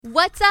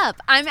What's up?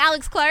 I'm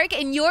Alex Clark,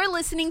 and you're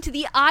listening to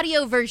the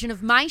audio version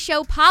of my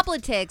show,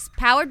 Poplitics,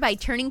 powered by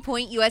Turning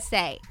Point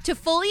USA. To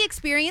fully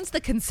experience the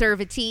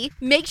conservative,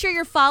 make sure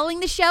you're following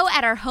the show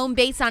at our home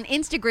base on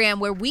Instagram,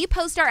 where we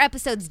post our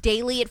episodes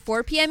daily at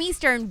 4 p.m.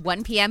 Eastern,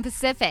 1 p.m.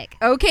 Pacific.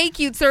 Okay,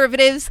 cute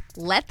conservatives,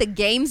 let the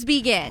games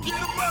begin. Country.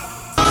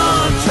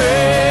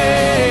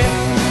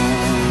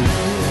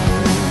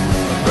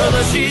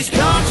 Brother, she's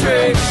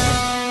country.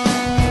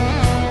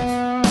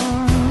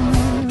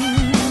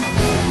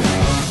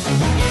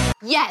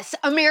 Yes,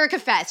 America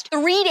Fest.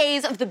 3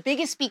 days of the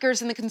biggest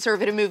speakers in the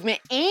conservative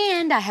movement,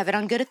 and I have it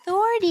on good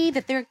authority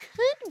that there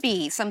could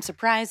be some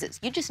surprises.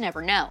 You just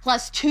never know.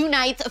 Plus 2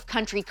 nights of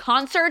country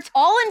concerts,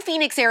 all in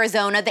Phoenix,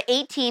 Arizona, the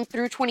 18th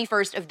through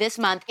 21st of this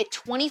month. Get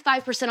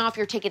 25% off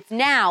your tickets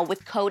now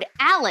with code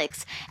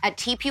ALEX at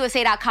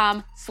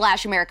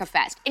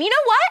tpusa.com/AmericaFest. And you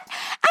know what?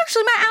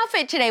 Actually, my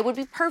outfit today would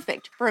be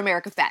perfect for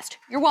America Fest.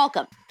 You're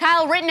welcome.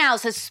 Kyle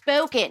Rittenhouse has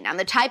spoken on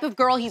the type of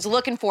girl he's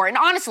looking for. And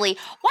honestly,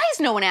 why has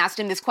no one asked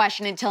him this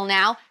question until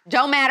now?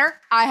 Don't matter.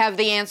 I have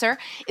the answer.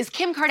 Is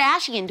Kim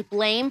Kardashian to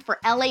blame for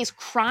LA's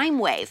crime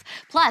wave?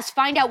 Plus,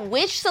 find out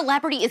which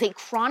celebrity is a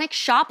chronic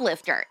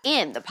shoplifter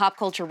in the Pop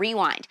Culture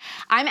Rewind.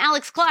 I'm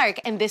Alex Clark,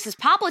 and this is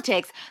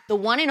Poplitics, the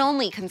one and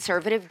only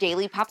conservative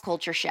daily pop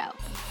culture show.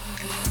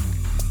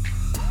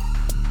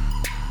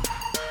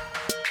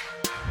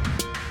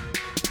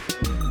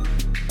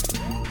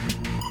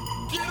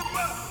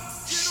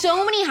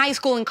 So many high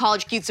school and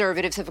college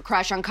conservatives have a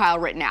crush on Kyle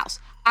Rittenhouse.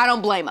 I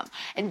don't blame them.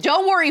 And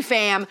don't worry,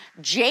 fam,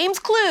 James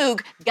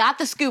Klug got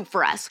the scoop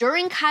for us.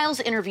 During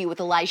Kyle's interview with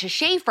Elijah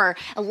Schaffer,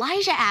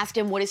 Elijah asked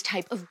him what his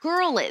type of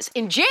girl is.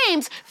 And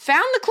James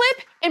found the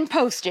clip and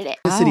posted it.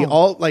 Ethnicity,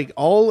 all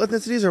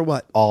ethnicities or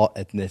what? All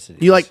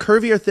ethnicities. You like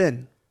curvy or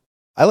thin?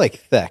 I like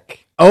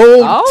thick.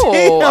 Oh,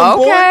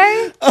 damn,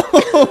 okay.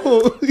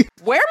 Oh.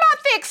 Where my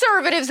thick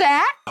conservatives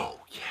at? Oh,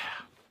 yeah.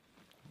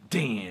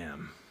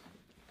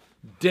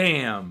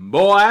 Damn,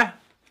 boy.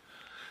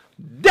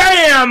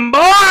 Damn,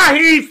 boy,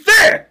 he's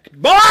thick.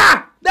 Boy,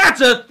 that's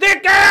a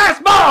thick-ass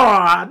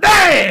boy.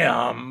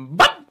 Damn.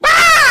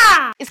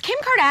 Is Kim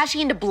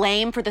Kardashian to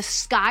blame for the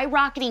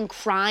skyrocketing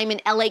crime in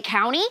LA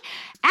County?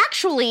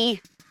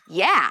 Actually,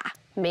 yeah.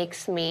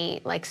 Makes me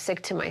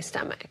sick to my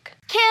stomach.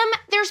 Kim,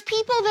 there's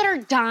people that are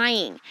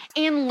dying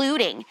and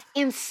looting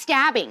and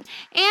stabbing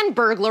and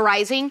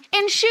burglarizing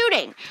and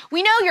shooting.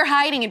 We know you're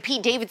hiding in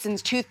Pete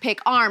Davidson's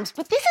toothpick arms,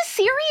 but this is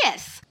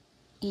serious.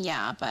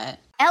 Yeah, but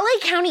LA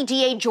County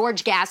DA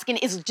George Gaskin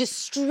is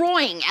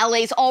destroying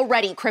LA's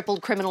already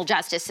crippled criminal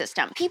justice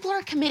system. People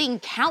are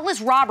committing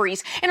countless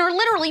robberies and are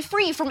literally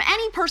free from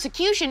any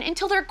persecution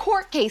until their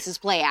court cases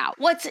play out.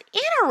 What's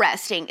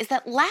interesting is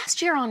that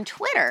last year on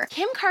Twitter,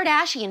 Kim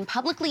Kardashian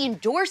publicly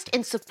endorsed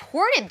and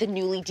supported the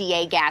newly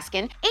DA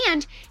Gaskin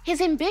and his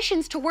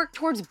ambitions to work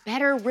towards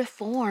better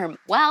reform.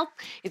 Well,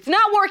 it's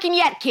not working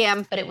yet,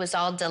 Kim. But it was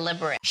all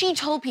deliberate. She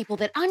told people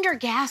that under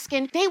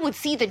Gaskin, they would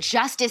see the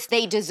justice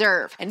they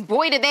deserve. And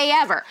boy, did they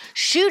ever.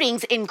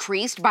 Shootings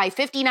increased by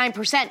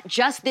 59%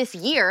 just this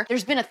year.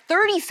 There's been a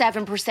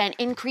 37%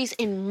 increase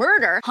in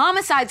murder.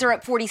 Homicides are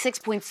up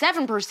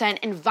 46.7%,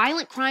 and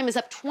violent crime is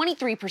up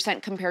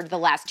 23% compared to the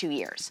last 2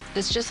 years.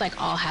 This just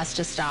all has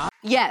to stop.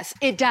 Yes,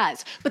 it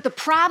does. But the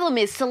problem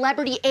is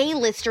celebrity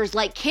A-listers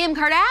like Kim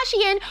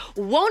Kardashian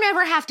won't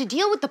ever have to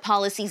deal with the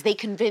policies they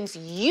convince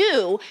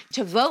you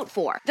to vote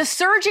for. The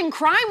surge in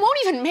crime won't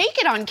even make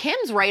it on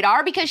Kim's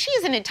radar because she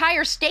has an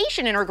entire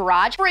station in her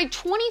garage for a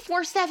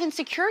 24/7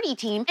 security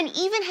team and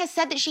even has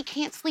said that she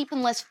can't sleep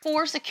unless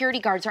 4 security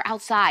guards are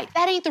outside.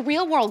 That ain't the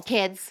real world,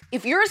 kids.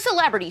 If you're a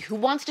celebrity who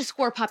wants to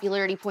score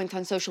popularity points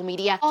on social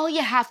media, all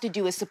you have to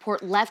do is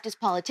support leftist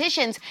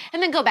politicians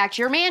and then go back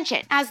to your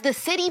mansion. As the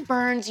city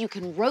burns, you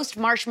can roast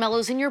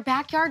marshmallows in your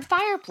backyard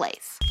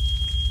fireplace.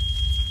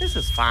 This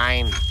is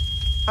fine.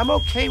 I'm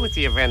okay with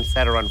the events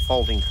that are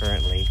unfolding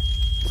currently.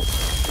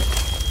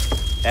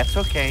 That's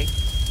okay.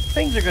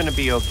 Things are gonna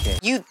be okay.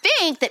 You'd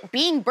think that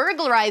being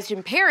burglarized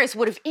in Paris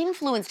would have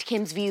influenced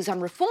Kim's views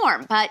on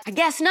reform, but I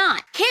guess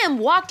not. Kim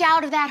walked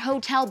out of that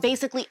hotel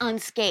basically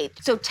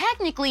unscathed, so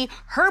technically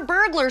her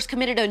burglars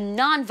committed a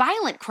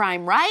non-violent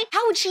crime, right?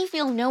 How would she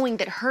feel knowing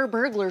that her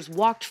burglars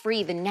walked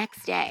free the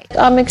next day?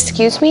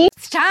 Excuse me?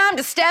 It's time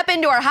to step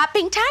into our hot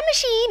pink time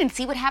machine and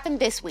see what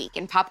happened this week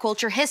in pop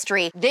culture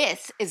history.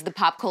 This is the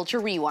Pop Culture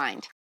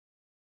Rewind.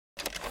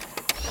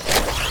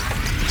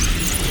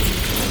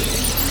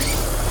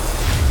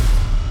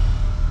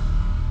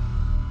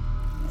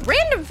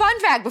 Random fun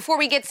fact before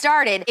we get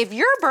started. If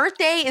your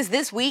birthday is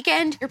this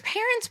weekend, your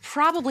parents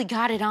probably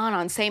got it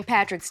on St.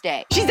 Patrick's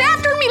Day. She's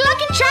after me,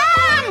 Lucky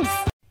Charms!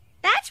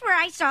 That's where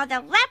I saw the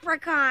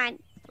leprechaun.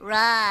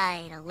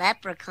 Right, a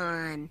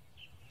leprechaun.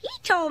 He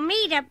told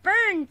me to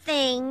burn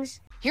things.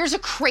 Here's a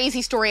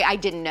crazy story I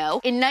didn't know.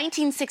 In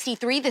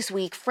 1963 this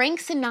week, Frank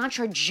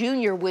Sinatra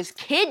Jr. was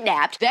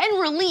kidnapped, then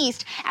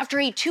released after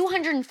a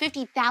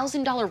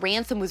 $250,000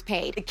 ransom was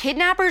paid. The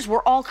kidnappers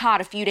were all caught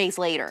a few days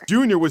later.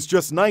 Jr. was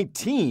just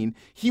 19.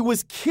 He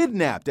was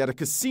kidnapped at a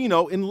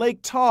casino in Lake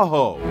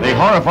Tahoe. The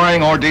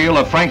horrifying ordeal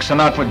of Frank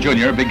Sinatra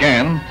Jr.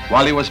 began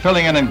while he was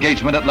filling an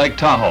engagement at Lake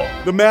Tahoe.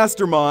 The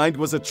mastermind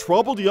was a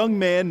troubled young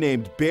man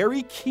named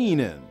Barry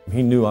Keenan.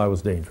 He knew I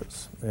was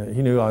dangerous.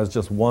 He knew I was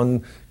just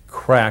one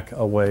crack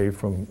away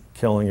from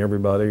killing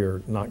everybody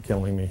or not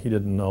killing me. He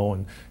didn't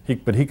know,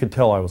 but he could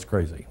tell I was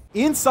crazy.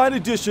 Inside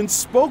Edition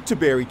spoke to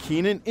Barry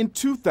Keenan in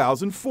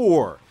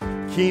 2004.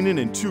 Keenan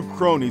and two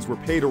cronies were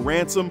paid a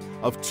ransom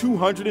of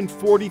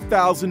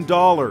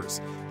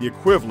 $240,000, the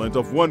equivalent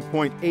of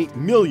 $1.8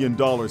 million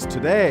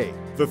today.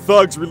 The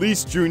thugs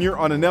released Jr.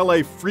 on an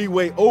LA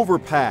freeway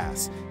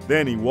overpass.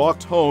 Then he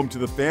walked home to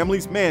the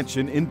family's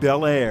mansion in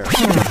Bel Air.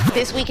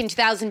 This week in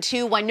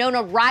 2002,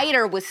 Winona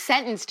Ryder was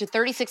sentenced to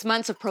 36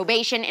 months of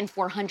probation and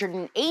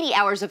 480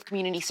 hours of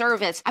community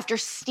service after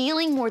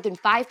stealing more than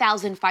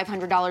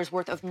 $5,500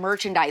 worth of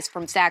merchandise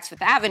from Saks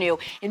Fifth Avenue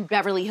in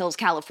Beverly Hills,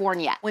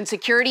 California. When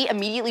security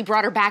immediately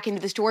brought her back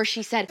into the store,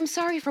 she said, "I'm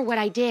sorry for what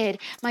I did.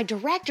 My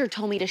director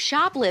told me to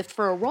shoplift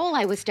for a role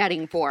I was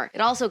studying for." It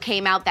also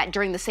came out that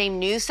during the same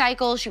news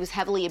cycle, she was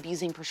heavily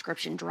abusing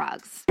prescription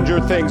drugs.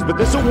 Your things, but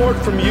this award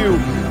from you,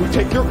 who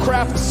take your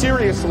craft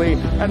seriously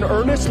and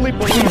earnestly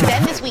believe.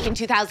 Then this week in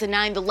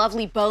 2009, The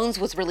Lovely Bones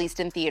was released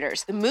in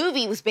theaters. The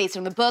movie was based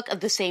on the book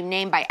of the same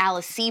name by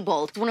Alice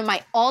Sebold. It's one of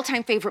my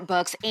all-time favorite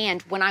books,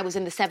 and when I was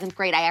in the 7th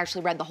grade, I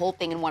actually read the whole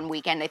thing in one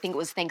weekend. I think it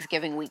was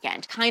Thanksgiving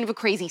weekend. Kind of a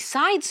crazy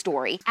side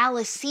story,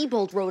 Alice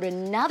Sebold wrote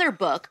another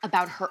book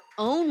about her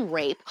own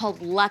rape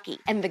called Lucky,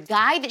 and the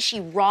guy that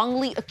she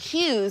wrongly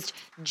accused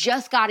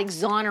just got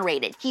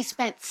exonerated. He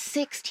spent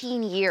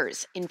 16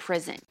 years in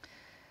prison.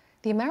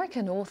 The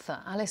American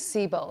author Alice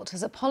Sebold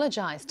has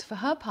apologized for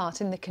her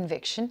part in the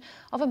conviction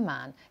of a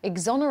man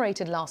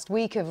exonerated last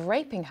week of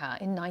raping her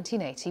in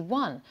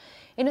 1981.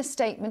 In a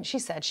statement, she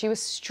said she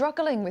was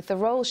struggling with the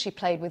role she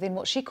played within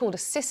what she called a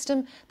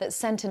system that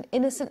sent an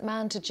innocent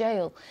man to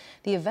jail.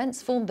 The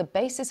events formed the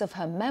basis of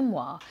her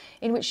memoir,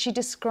 in which she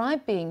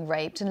described being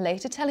raped and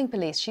later telling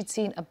police she'd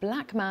seen a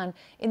black man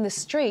in the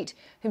street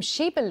whom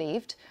she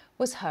believed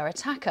was her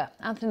attacker.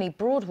 Anthony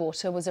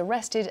Broadwater was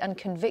arrested and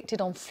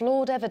convicted on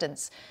flawed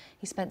evidence.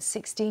 He spent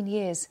 16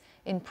 years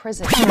in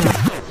prison.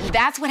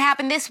 That's what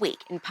happened this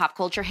week in pop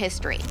culture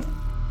history.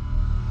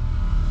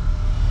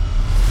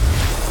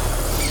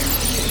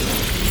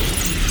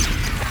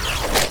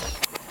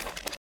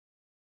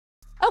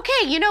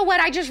 Okay, you know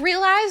what? I just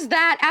realized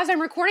that as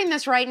I'm recording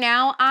this right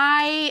now,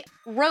 I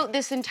wrote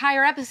this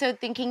entire episode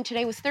thinking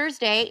today was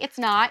Thursday. It's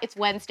not, it's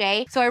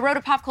Wednesday. So I wrote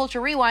a Pop Culture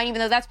Rewind, even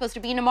though that's supposed to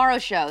be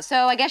tomorrow's show.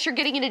 So I guess you're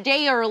getting it a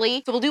day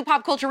early. So we'll do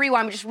Pop Culture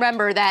Rewind, but just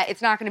remember that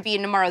it's not gonna be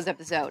in tomorrow's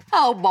episode.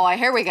 Oh boy,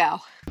 here we go.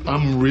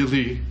 I'm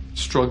really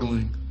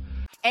struggling.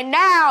 And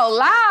now,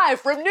 live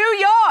from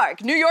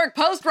New York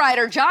Post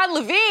writer John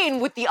Levine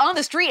with the On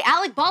the Street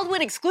Alec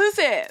Baldwin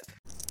exclusive.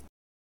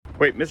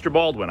 Wait, Mr.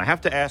 Baldwin, I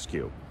have to ask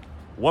you.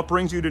 What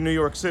brings you to New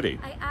York City?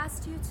 I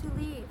asked you to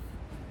leave.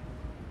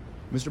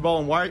 Mr.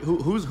 Baldwin,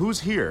 who's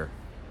here?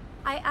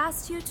 I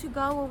asked you to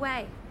go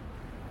away.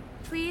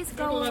 Please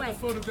go away. The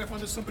photograph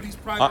under somebody's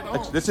private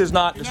home. This is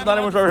not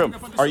anyone's private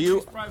home. Are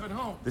you?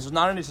 Home. This is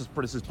not any.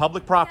 This is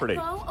public property.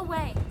 Go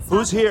away. Stop.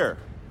 Who's here?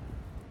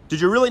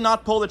 Did you really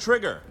not pull the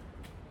trigger?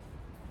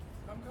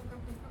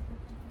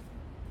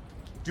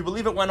 Do you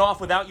believe it went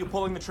off without you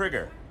pulling the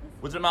trigger?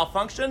 Was it a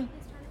malfunction?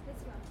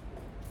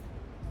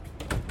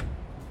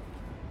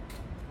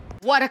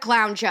 What a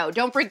clown show.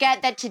 Don't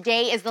forget that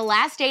today is the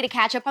last day to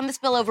catch up on the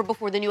spillover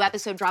before the new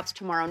episode drops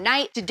tomorrow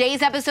night.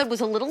 Today's episode was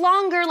a little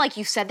longer, like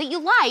you said that you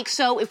like,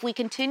 so if we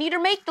continue to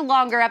make the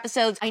longer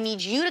episodes, I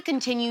need you to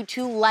continue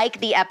to like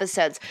the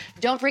episodes.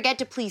 Don't forget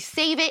to please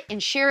save it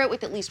and share it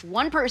with at least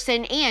one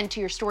person and to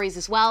your stories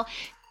as well.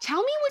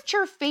 Tell me what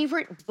your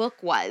favorite book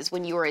was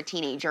when you were a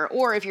teenager,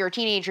 or if you're a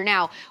teenager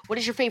now, what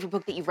is your favorite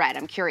book that you've read?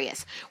 I'm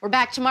curious. We're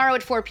back tomorrow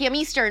at 4 p.m.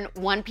 Eastern,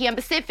 1 p.m.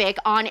 Pacific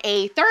on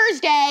a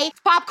Thursday.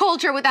 It's pop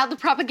culture without the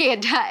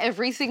propaganda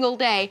every single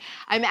day.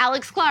 I'm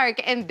Alex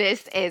Clark, and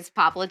this is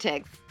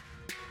Poplitics.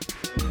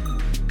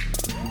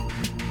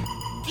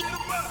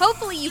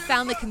 Hopefully you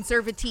found the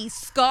Conservative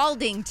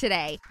scalding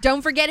today.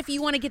 Don't forget, if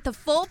you want to get the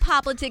full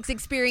Poplitics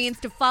experience,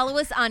 to follow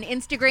us on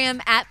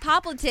Instagram at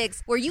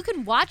Poplitics, where you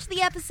can watch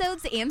the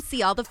episodes and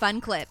see all the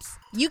fun clips.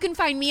 You can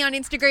find me on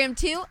Instagram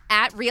too,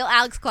 at Real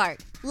Alex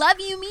Clark.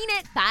 Love you, mean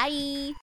it. Bye.